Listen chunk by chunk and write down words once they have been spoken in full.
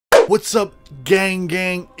What's up,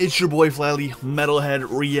 gang? It's your boy Flatly, Metalhead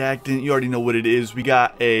reacting. You already know what it is. We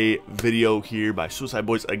got a video here by Suicide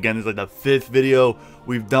Boys. Again, it's like the 5th video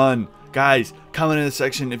we've done. Guys, comment in the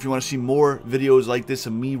section if you want to see more videos like this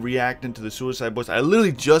of me reacting to the Suicide Boys. I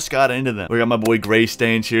literally just got into them. We got my boy Gray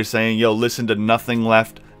Stains here saying, yo, listen to Nothing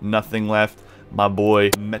Left. My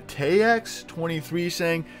boy Matex23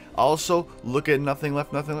 saying, also look at Nothing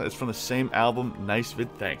Left. It's from the same album. Nice vid.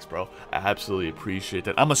 Thanks, bro. I absolutely appreciate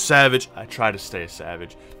that. I'm a savage. I try to stay a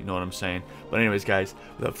savage. You know what I'm saying? But anyways, guys,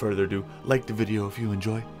 without further ado, like the video if you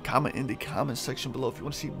enjoy. Comment in the comment section below if you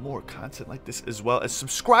want to see more content like this, as well as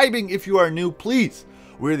subscribing if you are new, please.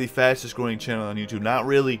 We're the fastest growing channel on YouTube. Not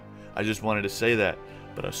really. I just wanted to say that.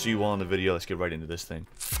 But I'll see you all in the video. Let's get right into this thing.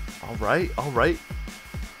 All right.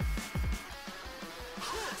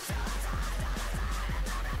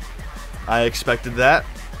 I expected that.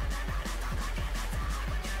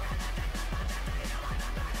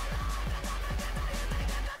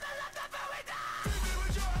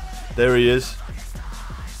 There he is.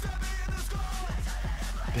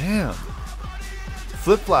 Damn.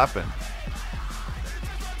 Flip-flopping.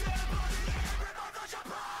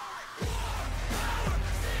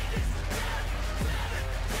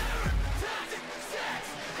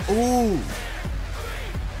 Ooh.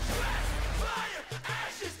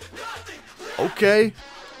 Okay.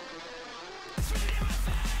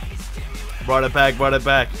 Brought it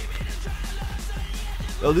back.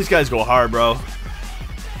 Oh, these guys go hard, bro.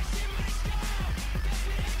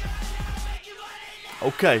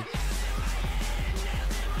 Okay.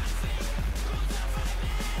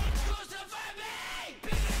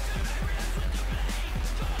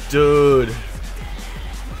 Dude.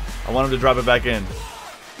 I want him to drop it back in.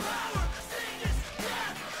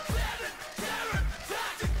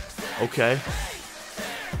 Okay.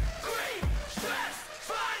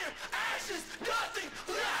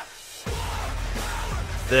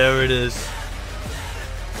 There it is.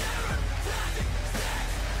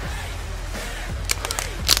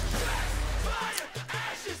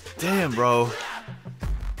 Damn, bro.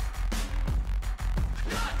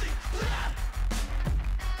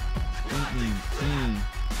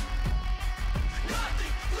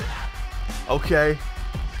 Okay.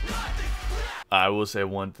 I will say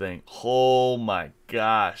one thing. Oh my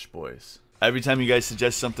gosh, boys. Every time you guys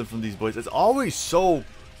suggest something from these boys, it's always so,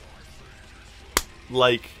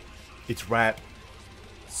 like, it's rap,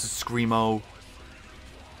 it's a screamo.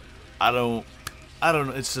 I don't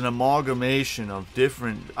know, it's an amalgamation of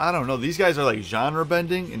different, I don't know, these guys are like genre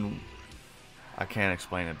bending, and I can't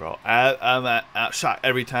explain it, bro. I'm shocked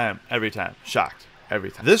every time, shocked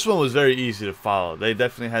every time. This one was very easy to follow. They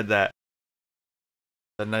definitely had that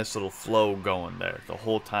nice little flow going there the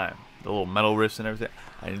whole time, the little metal riffs and everything.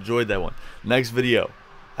 I enjoyed that one. Next video,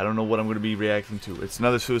 I don't know what I'm going to be reacting to. It's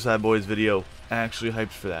another Suicide Boys video. I'm actually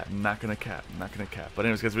hyped for that. I'm not gonna cap. But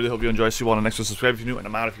anyways, guys, really hope you enjoy. See you all on the next one. Subscribe if you're new, and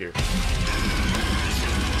I'm out of here.